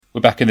We're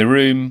back in the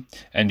room,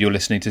 and you're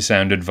listening to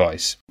Sound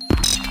Advice.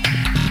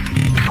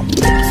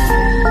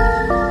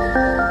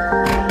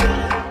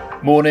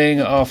 Morning,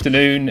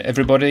 afternoon,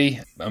 everybody.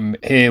 I'm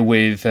here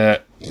with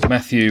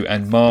Matthew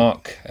and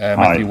Mark.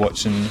 Matthew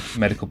Watson,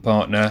 medical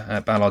partner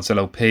at Ballards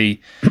LLP,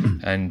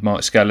 and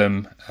Mark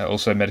Scallum,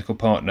 also medical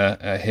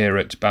partner here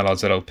at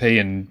Ballards LLP.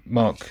 And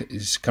Mark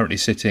is currently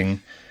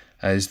sitting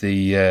as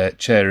the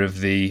chair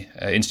of the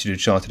Institute of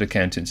Chartered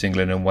Accountants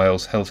England and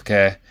Wales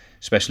Healthcare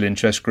Special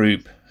Interest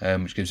Group,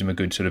 which gives him a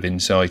good sort of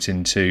insight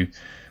into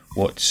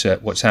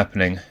what's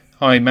happening.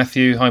 Hi,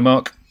 Matthew. Hi,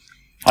 Mark.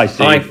 Hi,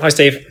 Steve. Hi,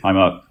 Steve. Hi,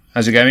 Mark.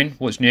 How's it going?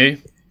 What's new?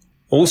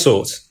 All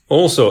sorts.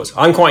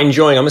 I'm quite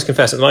enjoying, I must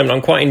confess at the moment,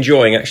 I'm quite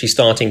enjoying actually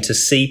starting to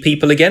see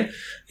people again.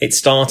 It's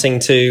starting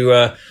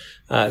to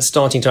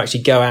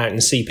actually go out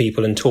and see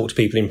people and talk to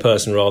people in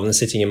person rather than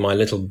sitting in my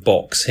little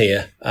box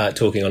here,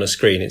 talking on a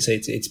screen.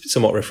 It's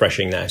somewhat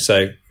refreshing now.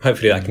 So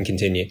hopefully that can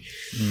continue.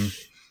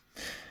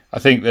 I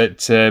think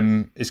that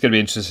it's going to be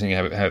interesting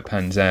how it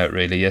pans out,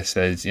 really. Yes,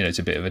 it's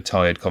a bit of a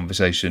tired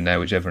conversation now,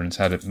 which everyone's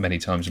had it many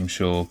times, I'm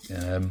sure.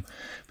 But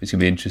it's going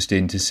to be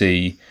interesting to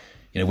see,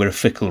 we're a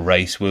fickle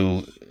race.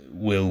 Will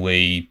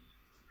we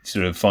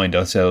sort of find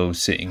ourselves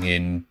sitting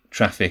in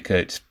traffic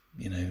at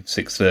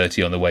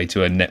 6:30 on the way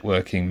to a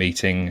networking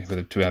meeting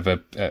to have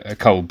a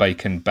cold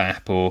bacon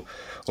bap, or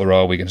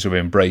are we going to sort of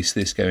embrace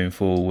this going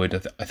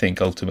forward? I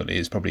think ultimately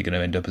it's probably going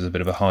to end up as a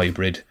bit of a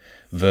hybrid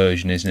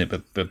version, isn't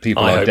it? But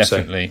people are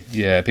definitely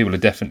people are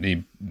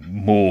definitely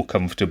more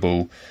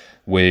comfortable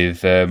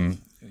with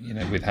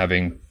with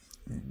having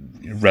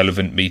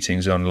relevant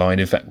meetings online.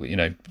 In fact,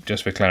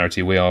 just for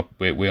clarity, we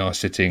are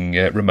sitting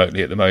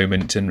remotely at the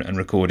moment and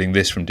recording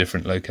this from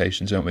different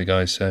locations, aren't we,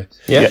 guys? So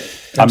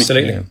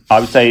absolutely. I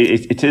would say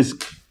it is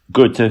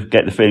good to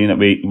get the feeling that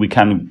we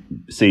can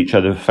see each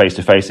other face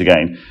to face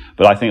again,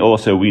 but I think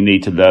also we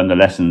need to learn the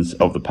lessons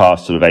of the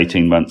past sort of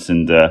 18 months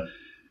and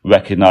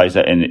recognise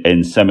that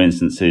in some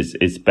instances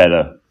it's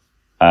better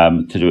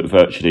to do it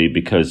virtually,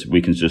 because we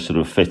can just sort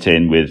of fit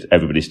in with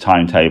everybody's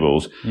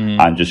timetables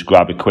and just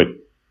grab a quick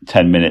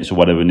 10 minutes or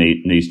whatever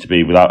needs to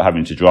be without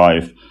having to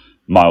drive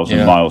miles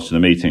and miles to the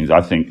meetings.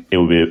 I think it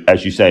will be,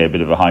 as you say, a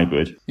bit of a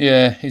hybrid.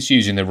 Yeah, it's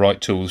using the right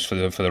tools for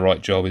the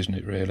right job, isn't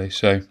it, really?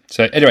 So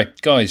anyway,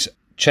 guys,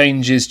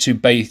 changes to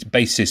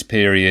basis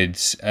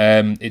periods.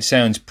 It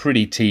sounds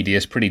pretty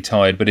tedious, pretty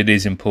tired, but it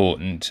is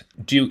important.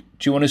 Do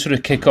you want to sort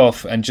of kick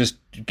off and just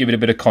give it a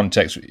bit of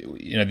context?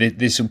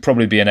 This will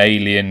probably be an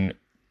alien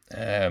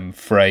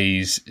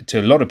phrase to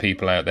a lot of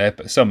people out there,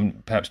 but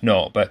some perhaps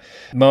not. But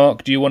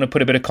Mark, do you want to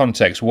put a bit of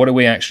context? What are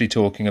we actually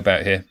talking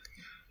about here?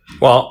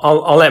 Well,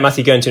 I'll let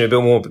Matthew go into it a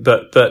bit more,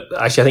 but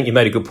actually I think you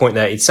made a good point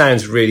there. It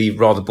sounds really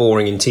rather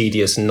boring and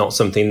tedious and not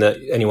something that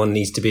anyone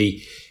needs to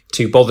be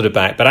too bothered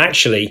about, but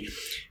actually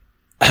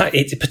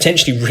it's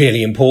potentially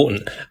really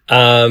important,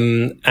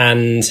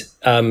 and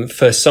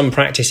for some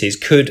practices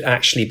could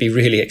actually be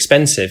really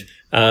expensive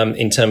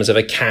in terms of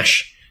a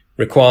cash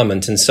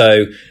requirement. And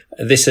so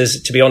this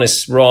has, to be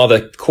honest,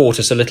 rather caught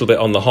us a little bit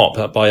on the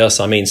hop. By us,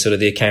 I mean sort of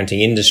the accounting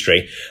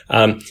industry.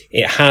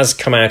 It has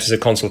come out as a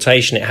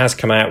consultation. It has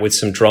come out with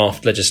some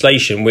draft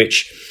legislation,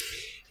 which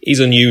is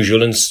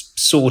unusual and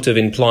sort of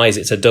implies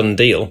it's a done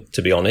deal,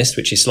 to be honest,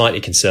 which is slightly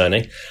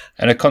concerning.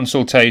 And a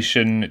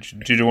consultation,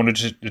 do you want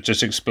to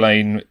just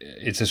explain?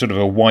 It's a sort of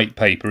a white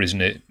paper,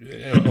 isn't it?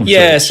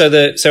 Yeah. So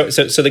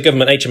the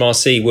government,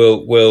 HMRC,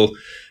 will,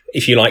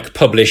 if you like,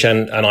 publish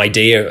an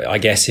idea, I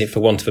guess, for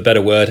want of a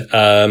better word,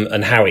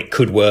 and how it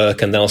could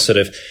work, and they'll sort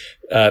of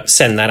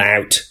send that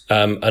out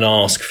and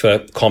ask for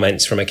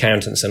comments from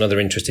accountants and other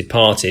interested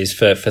parties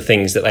for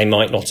things that they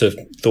might not have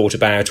thought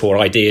about, or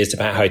ideas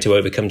about how to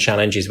overcome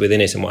challenges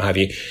within it and what have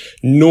you.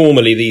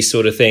 Normally, these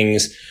sort of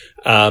things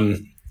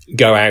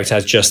go out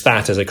as just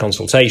that, as a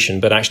consultation,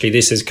 but actually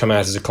this has come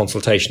out as a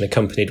consultation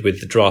accompanied with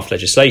the draft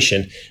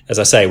legislation, as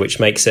I say, which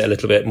makes it a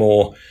little bit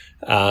more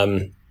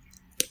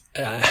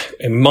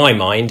in my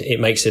mind, it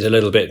makes it a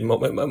little bit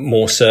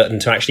more certain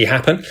to actually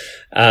happen.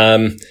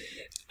 And,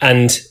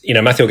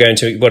 Matthew will go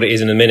into what it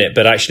is in a minute,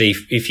 but actually,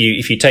 if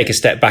you take a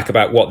step back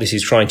about what this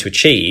is trying to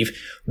achieve,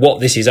 what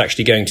this is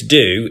actually going to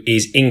do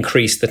is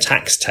increase the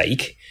tax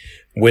take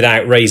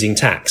without raising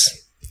tax.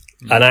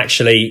 And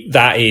actually,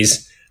 that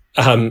is,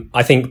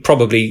 I think,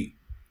 probably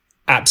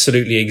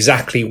absolutely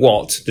exactly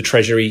what the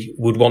Treasury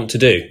would want to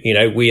do.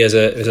 We as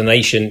a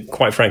nation,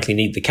 quite frankly,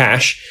 need the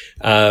cash.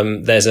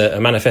 There's a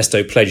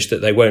manifesto pledge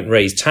that they won't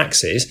raise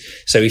taxes.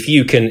 So if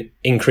you can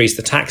increase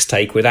the tax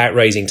take without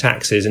raising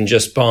taxes and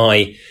just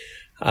by,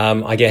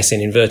 I guess in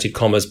inverted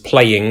commas,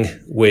 playing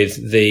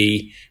with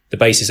the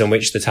basis on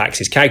which the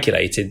tax is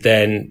calculated,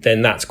 then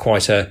that's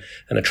quite an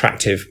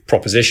attractive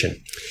proposition.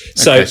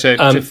 So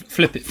to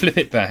flip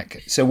it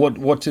back. So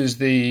what does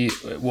the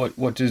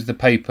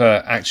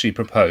paper actually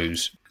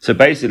propose? So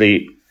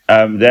basically,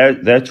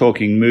 they're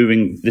talking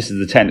moving. This is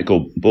the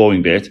technical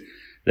boring bit.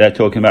 They're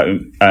talking about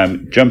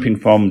jumping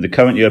from the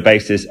current year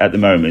basis at the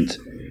moment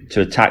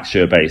to a tax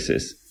year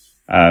basis.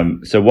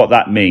 So what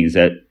that means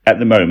that at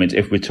the moment,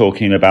 if we're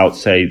talking about,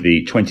 say,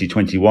 the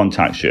 2021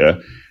 tax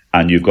year,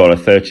 and you've got a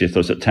 30th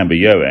of September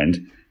year end,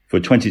 for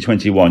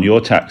 2021,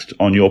 you're taxed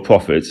on your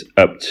profits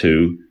up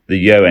to the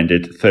year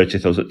ended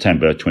 30th of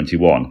September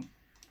 21.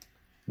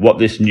 What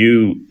this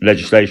new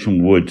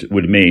legislation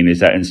would mean is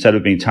that instead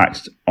of being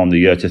taxed on the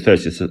year to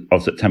 30th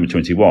of September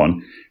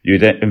 21,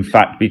 you'd in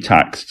fact be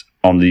taxed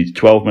on the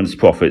 12 months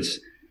profits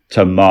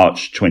to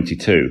March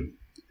 22.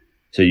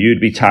 So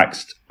you'd be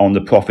taxed on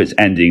the profits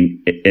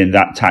ending in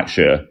that tax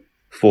year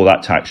for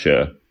that tax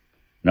year.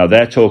 Now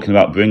they're talking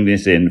about bringing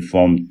this in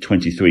from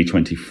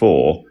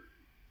 23-24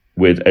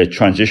 with a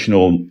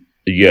transitional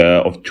year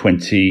of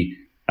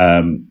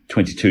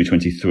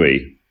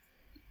 22-23.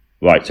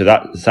 Right, so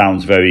that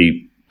sounds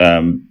very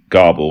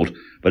garbled,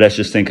 but let's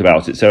just think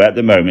about it. So at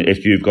the moment,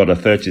 if you've got a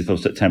 30th of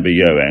September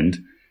year end,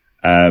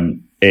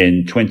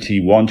 in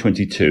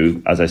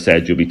 21-22, as I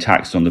said, you'll be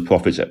taxed on the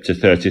profits up to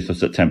 30th of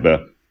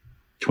September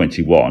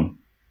 21.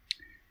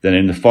 Then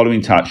in the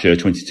following tax year,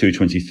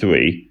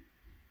 22-23,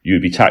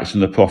 you'd be taxed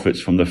on the profits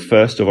from the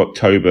 1st of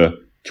October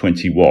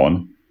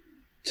 21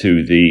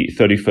 to the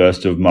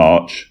 31st of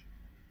March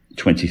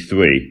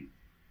 23,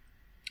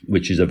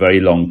 which is a very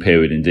long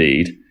period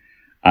indeed.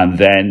 And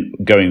then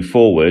going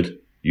forward,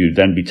 you'd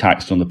then be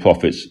taxed on the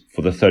profits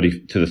for the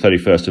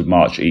 31st of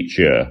March each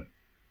year.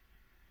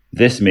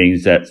 This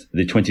means that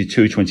the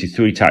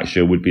 22-23 tax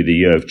year would be the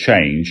year of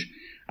change.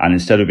 And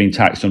instead of being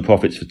taxed on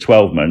profits for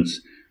 12 months,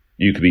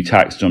 you could be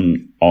taxed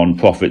on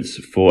profits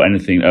for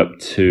anything up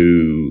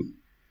to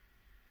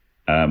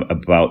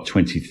about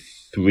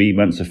 23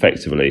 months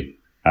effectively.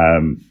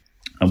 And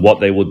what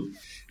they would,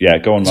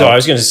 go on. So I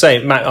was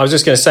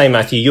just going to say,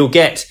 Matthew, you'll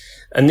get,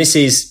 and this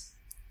is,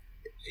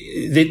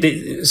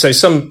 so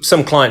some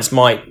clients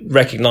might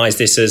recognize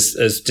this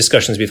as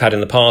discussions we've had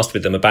in the past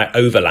with them about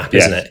overlap,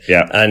 isn't it?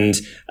 Yeah.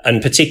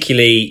 And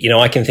particularly,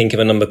 I can think of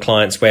a number of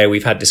clients where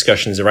we've had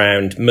discussions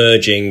around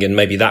merging, and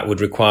maybe that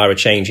would require a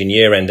change in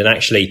year end. And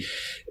actually,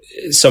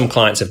 some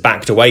clients have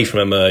backed away from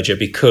a merger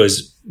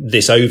because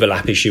this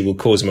overlap issue will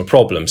cause them a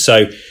problem.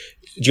 So do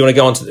you want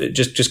to go on to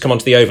just come on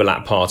to the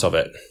overlap part of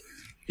it?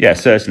 Yeah,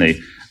 certainly.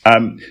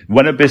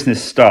 When a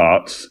business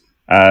starts,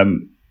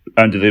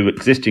 under the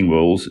existing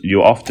rules,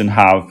 you often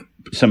have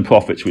some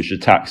profits which are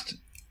taxed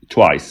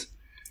twice.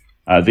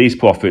 These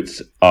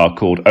profits are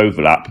called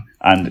overlap,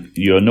 and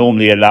you're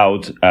normally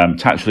allowed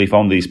tax relief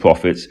on these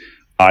profits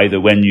either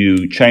when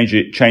you change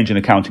an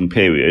accounting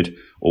period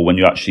or when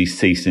you actually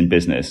cease in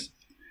business.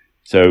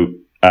 So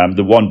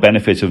the one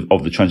benefit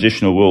of the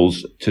transitional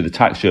rules to the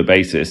tax year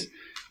basis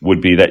would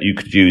be that you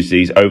could use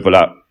these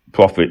overlap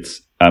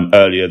profits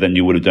earlier than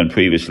you would have done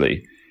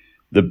previously.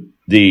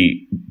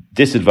 The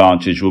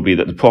disadvantage will be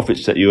that the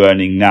profits that you're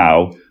earning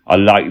now are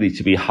likely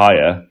to be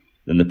higher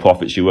than the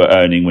profits you were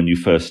earning when you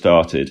first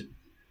started.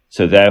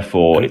 So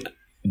therefore,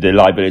 the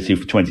liability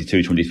for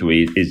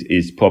 22-23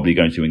 is probably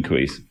going to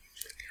increase.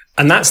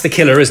 And that's the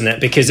killer, isn't it?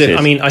 Because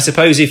I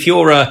suppose if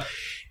you're a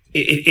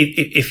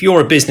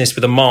business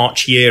with a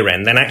March year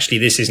end, then actually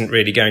this isn't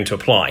really going to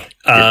apply.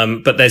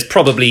 But there's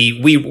probably,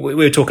 we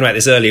were talking about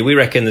this earlier, we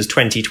reckon there's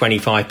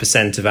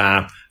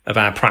 20-25% of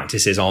our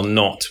practices are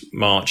not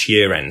March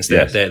year ends.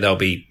 Yes. There'll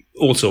be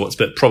all sorts,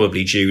 but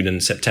probably June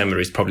and September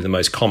is probably the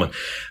most common.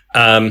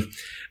 And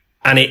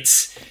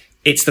it's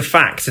the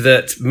fact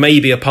that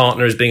maybe a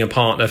partner is being a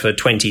partner for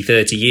 20,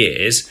 30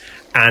 years.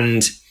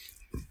 And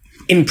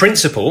in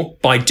principle,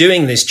 by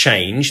doing this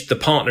change, the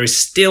partner is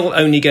still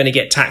only going to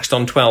get taxed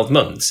on 12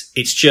 months.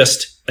 It's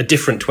just a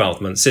different 12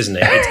 months, isn't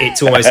it?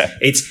 It's almost,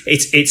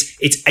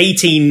 it's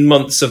 18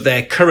 months of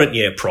their current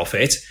year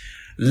profit,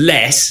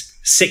 less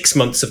 6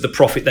 months of the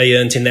profit they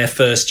earned in their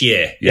first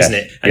year, isn't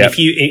it? And if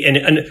you,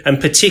 and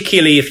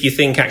particularly if you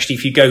think actually,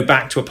 if you go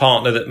back to a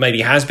partner that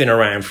maybe has been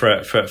around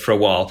for a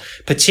while,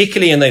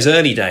 particularly in those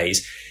early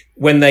days,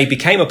 when they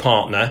became a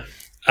partner,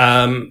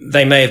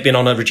 they may have been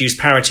on a reduced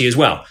parity as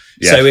well.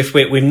 Yes. So if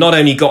we've not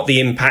only got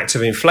the impact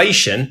of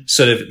inflation,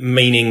 sort of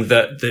meaning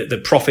that the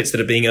profits that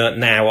are being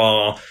earned now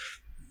are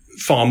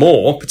far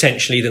more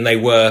potentially than they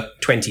were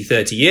 20,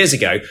 30 years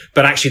ago.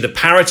 But actually the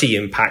parity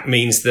impact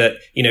means that,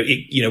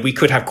 we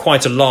could have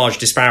quite a large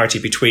disparity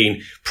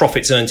between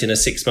profits earned in a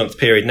 6 month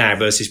period now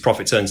versus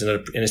profits earned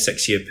in a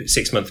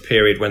 6 month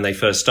period when they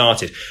first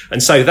started.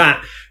 And so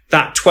that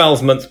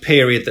 12 month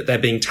period that they're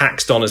being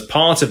taxed on as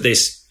part of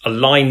this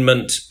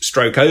alignment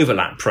stroke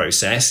overlap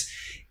process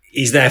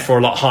is therefore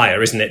a lot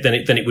higher, isn't it, than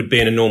it would be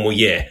in a normal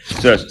year?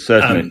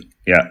 Certainly.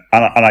 Yeah.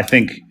 And I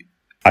think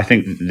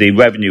the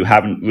revenue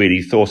haven't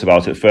really thought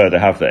about it further,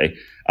 have they?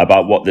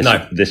 About what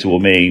this will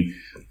mean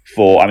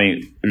for,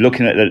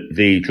 looking at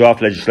the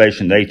draft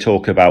legislation, they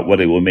talk about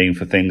what it will mean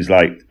for things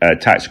like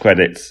tax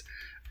credits,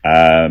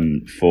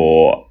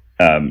 for,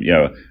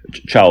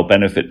 child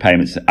benefit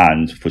payments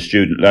and for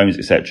student loans,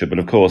 etc. But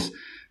of course,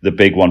 the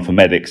big one for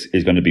medics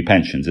is going to be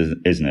pensions,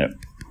 isn't it?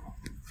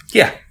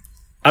 Yeah.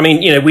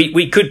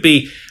 We could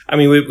be,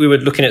 we were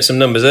looking at some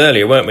numbers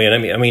earlier, weren't we?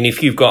 And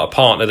if you've got a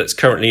partner that's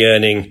currently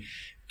earning,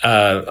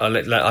 I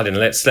don't know,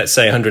 let's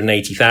say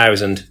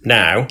 180,000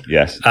 now.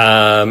 Yes.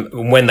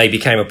 When they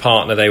became a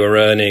partner, they were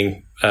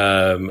earning,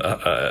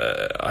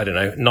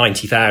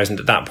 90,000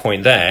 at that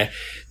point there.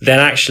 then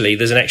actually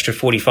there's an extra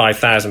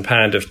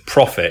 £45,000 of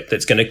profit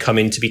that's going to come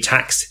in to be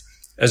taxed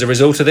as a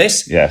result of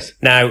this. Yes.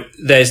 Now,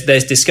 there's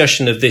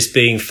discussion of this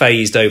being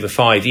phased over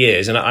 5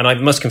 years. And I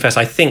must confess,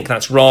 I think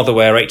that's rather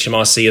where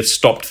HMRC have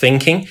stopped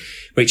thinking,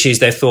 which is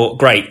they've thought,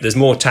 great, there's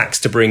more tax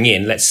to bring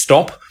in, let's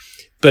stop.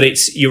 But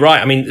you're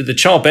right. I mean, the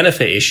child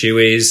benefit issue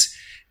is,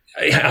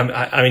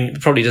 I mean,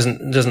 it probably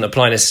doesn't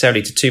apply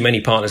necessarily to too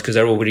many partners because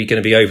they're already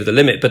going to be over the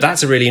limit. But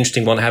that's a really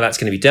interesting one, how that's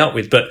going to be dealt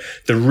with. But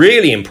the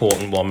really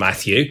important one,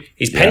 Matthew,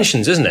 is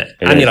pensions, isn't it?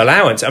 Annual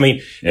allowance. I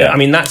mean,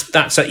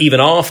 that's even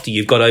after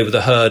you've got over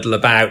the hurdle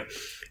about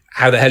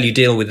how the hell you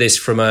deal with this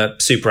from a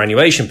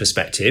superannuation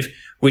perspective,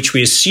 which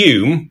we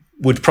assume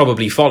would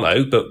probably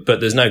follow,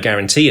 but there's no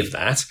guarantee of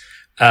that.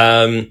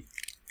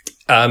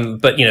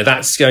 But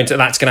that's going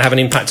to have an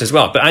impact as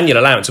well. But annual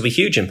allowance will be a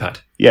huge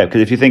impact. Yeah,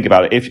 because if you think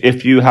about it,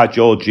 if you had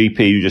your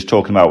GP you're just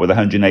talking about with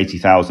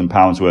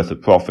 £180,000 worth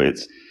of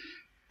profits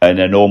in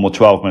a normal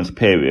 12-month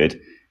period,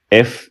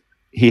 if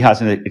he has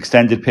an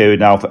extended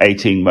period now for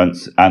 18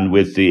 months and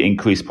with the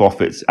increased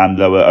profits and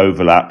lower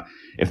overlap,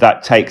 if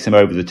that takes him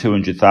over the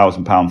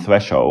 £200,000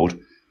 threshold,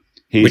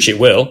 which it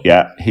will,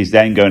 he's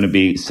then going to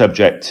be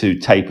subject to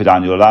tapered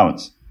annual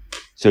allowance.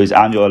 So his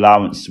annual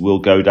allowance will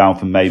go down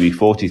from maybe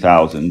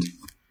 40,000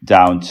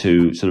 down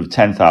to sort of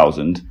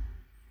 10,000,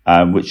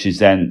 which is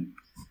then,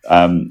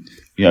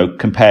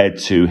 compared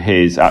to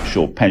his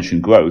actual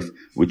pension growth,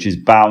 which is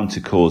bound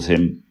to cause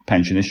him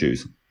pension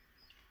issues.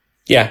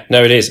 Yeah,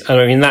 no, it is.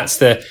 I mean,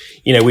 that's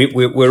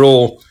we're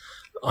all,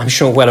 I'm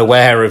sure, well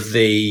aware of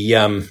the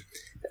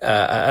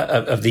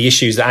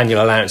issues that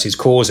annual allowance is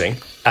causing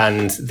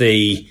and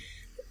the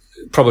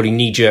probably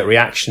knee-jerk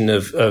reaction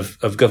of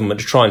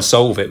government to try and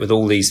solve it with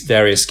all these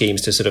various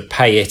schemes to sort of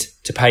pay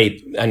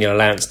annual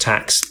allowance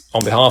tax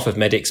on behalf of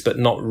medics, but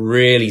not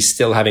really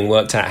still having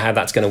worked out how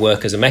that's going to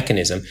work as a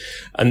mechanism.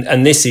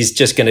 And this is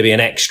just going to be an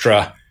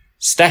extra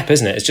step,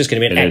 isn't it? It's just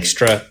going to be an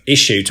extra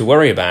issue to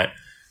worry about.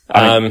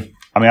 I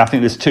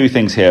think there's two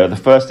things here. The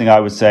first thing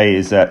I would say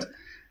is that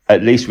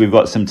at least we've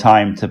got some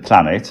time to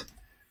plan it,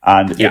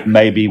 and it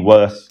may be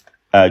worth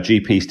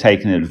GPs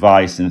taking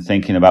advice and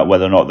thinking about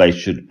whether or not they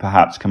should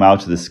perhaps come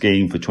out of the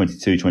scheme for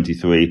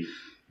 22-23,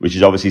 which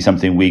is obviously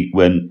something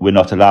we're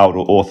not allowed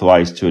or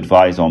authorised to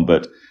advise on,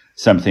 but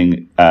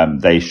something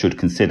they should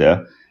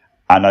consider.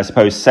 And I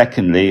suppose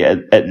secondly,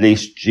 at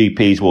least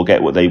GPs will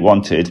get what they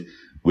wanted,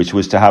 which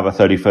was to have a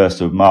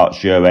 31st of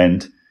March year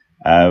end,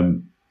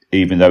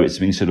 even though it's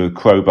been sort of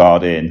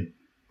crowbarred in.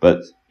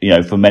 But,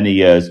 for many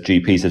years,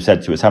 GPs have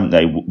said to us, haven't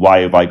they, why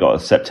have I got a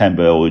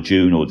September or a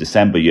June or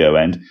December year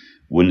end?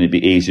 Wouldn't it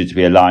be easier to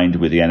be aligned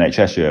with the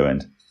NHS year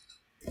end?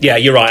 Yeah,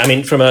 you're right. I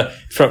mean, from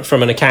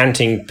an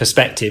accounting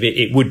perspective,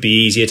 it would be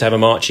easier to have a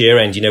March year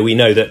end. We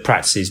know that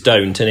practices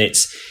don't, and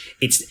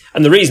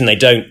and the reason they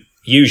don't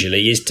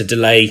usually is to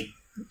delay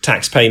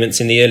tax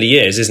payments in the early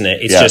years, isn't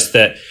it? It's just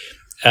that,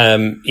 I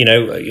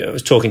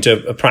was talking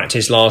to a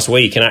practice last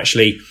week, and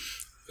actually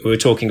we were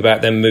talking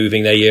about them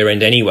moving their year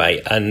end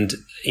anyway, and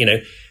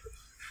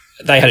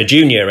they had a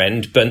June year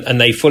end,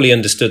 and they fully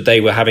understood they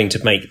were having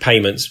to make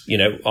payments,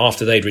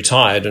 after they'd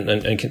retired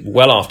and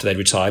well after they'd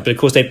retired. But of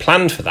course, they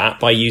planned for that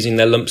by using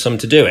their lump sum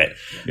to do it.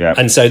 Yeah.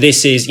 And so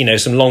this is,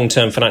 some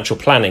long-term financial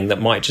planning that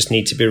might just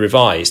need to be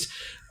revised.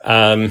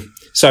 I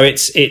think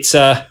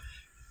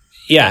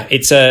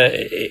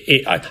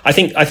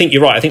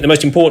you're right. I think the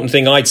most important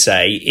thing I'd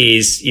say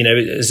is,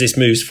 as this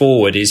moves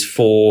forward, is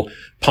for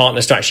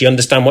partners to actually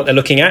understand what they're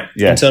looking at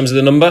in terms of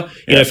the number.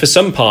 For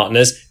some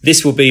partners,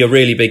 this will be a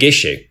really big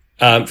issue.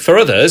 For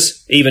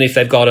others, even if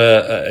they've got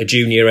a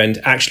junior end,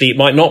 actually it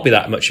might not be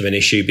that much of an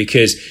issue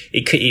because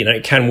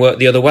it can work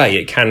the other way.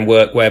 It can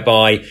work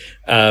whereby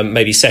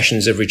maybe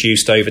sessions have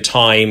reduced over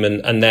time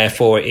and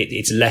therefore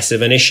it's less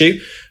of an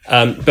issue.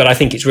 But I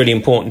think it's really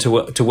important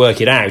to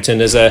work it out.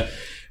 And as a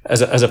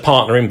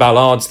partner in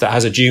Ballards that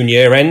has a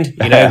junior end,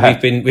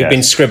 we've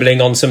been scribbling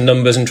on some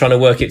numbers and trying to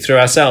work it through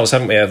ourselves,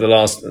 haven't we, over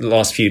the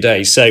last few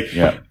days? So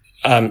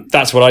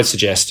that's what I'd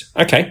suggest.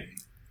 Okay,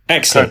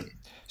 excellent.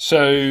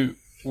 So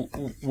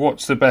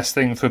what's the best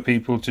thing for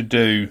people to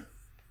do?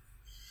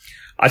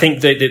 I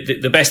think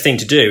the best thing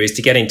to do is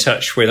to get in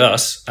touch with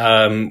us,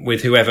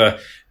 with whoever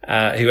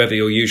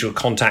your usual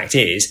contact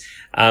is,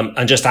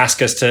 and just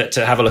ask us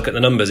to have a look at the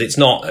numbers. It's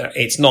not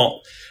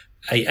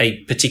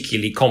a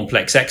particularly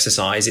complex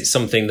exercise. It's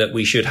something that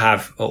we should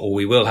have, or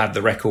we will have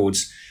the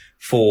records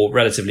for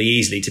relatively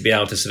easily to be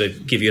able to sort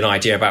of give you an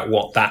idea about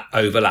what that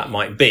overlap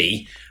might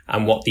be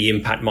and what the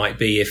impact might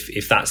be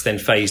if that's then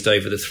phased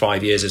over the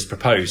 5 years as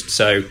proposed.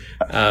 So,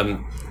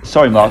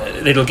 sorry, Mark.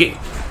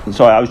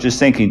 Sorry, I was just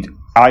thinking.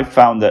 I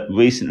found that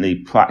recently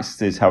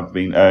practices have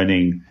been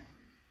earning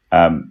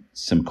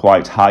some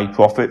quite high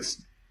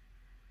profits.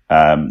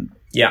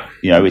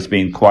 It's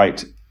been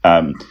quite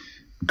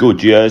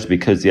good years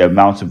because the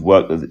amount of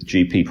work that the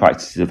GP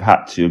practices have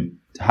had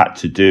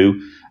to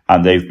do,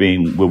 and they've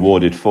been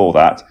rewarded for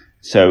that.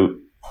 So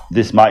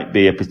this might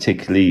be a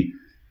particularly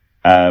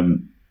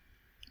bad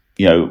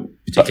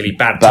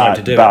time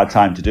to do it. Bad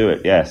time to do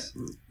it. Yes.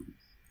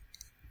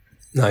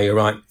 No, you're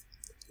right.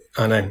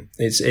 I know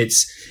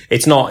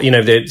it's not,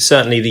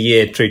 certainly the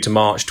year through to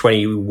March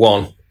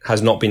 21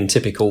 has not been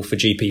typical for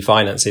GP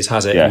finances,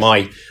 has it? Yes.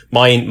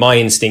 My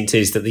instinct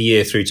is that the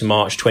year through to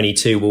March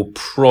 22 will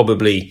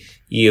probably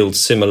yield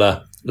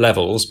similar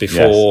levels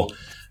before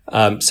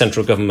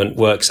central government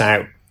works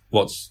out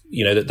what's,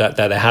 that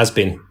there has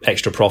been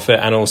extra profit,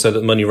 and also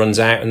that money runs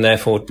out, and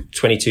therefore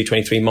 22,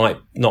 23 might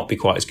not be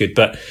quite as good.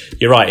 But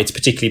you're right, it's a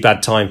particularly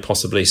bad time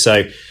possibly.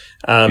 So,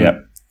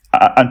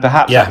 and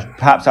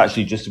perhaps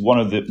actually just one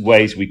of the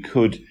ways we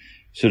could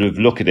sort of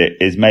look at it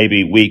is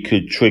maybe we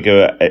could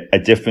trigger a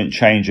different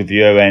change of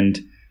year end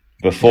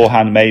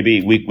beforehand.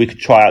 Maybe we could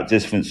try out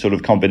different sort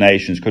of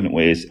combinations, couldn't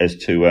we, as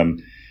to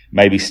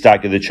maybe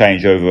stagger the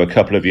change over a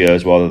couple of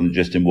years rather than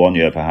just in 1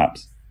 year,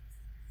 perhaps.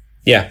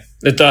 Yeah,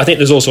 I think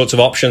there's all sorts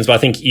of options, but I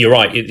think you're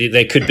right.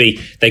 They could,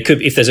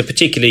 if there's a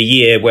particular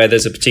year where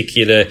there's a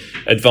particular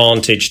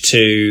advantage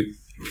to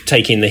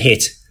taking the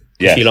hit,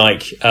 if you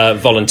like,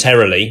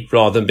 voluntarily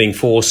rather than being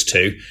forced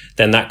to,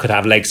 then that could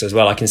have legs as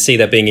well. I can see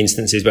there being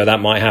instances where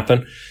that might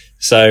happen.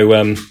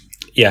 So,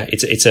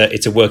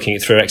 it's a working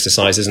it through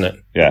exercise, isn't it?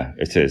 Yeah,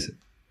 it is.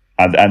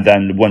 And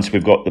then once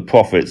we've got the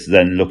profits,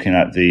 then looking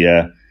at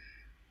the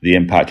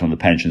impact on the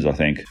pensions, I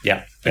think.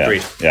 Yeah,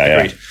 agreed.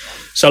 Agreed.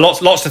 So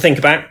lots to think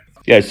about.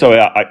 Yeah, sorry,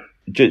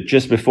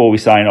 just before we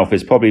sign off,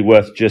 it's probably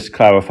worth just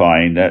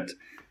clarifying that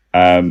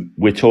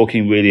we're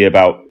talking really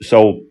about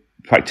sole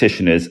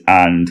practitioners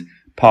and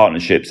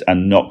partnerships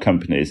and not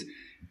companies.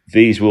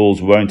 These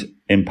rules won't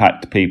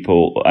impact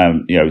people,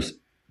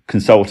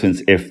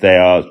 consultants if they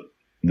are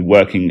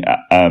working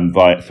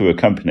through a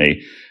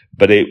company,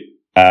 but it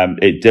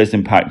does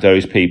impact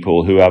those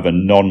people who have a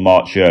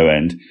non-March year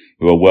end,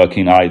 who are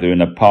working either in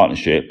a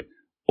partnership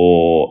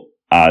or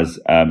as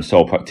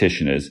sole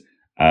practitioners.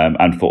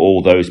 And for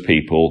all those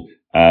people,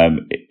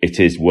 it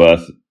is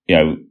worth,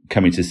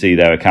 coming to see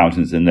their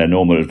accountants and their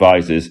normal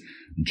advisors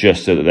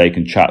just so that they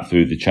can chat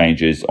through the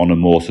changes on a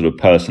more sort of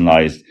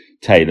personalised,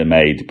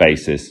 tailor-made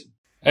basis.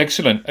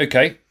 Excellent.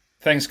 Okay.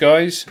 Thanks,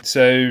 guys.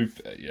 So,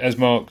 as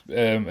Mark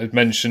had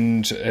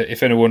mentioned,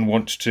 if anyone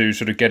wants to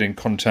sort of get in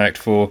contact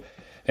for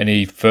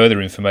any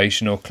further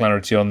information or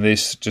clarity on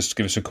this, just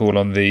give us a call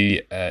on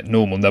the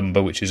normal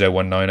number, which is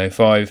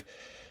 01905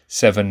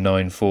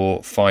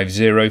 794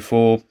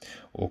 504,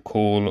 or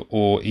call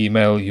or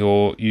email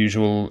your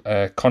usual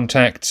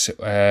contacts.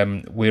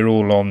 We're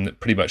all on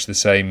pretty much the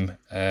same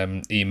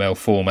email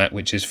format,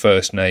 which is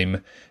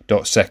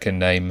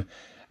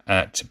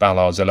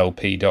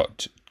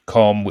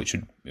firstname.secondname@ballardsllp.com, which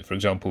would, for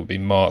example, would be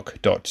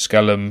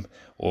mark.scallum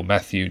or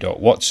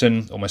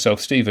matthew.watson, or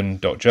myself,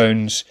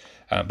 stephen.jones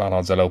at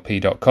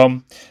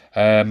ballardsllp.com.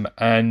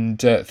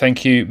 And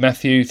thank you,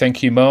 Matthew.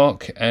 Thank you,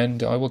 Mark.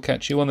 And I will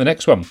catch you on the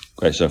next one.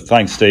 Great stuff.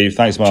 Thanks, Steve.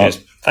 Thanks, Mark.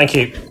 Cheers. Thank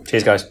you.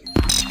 Cheers, guys.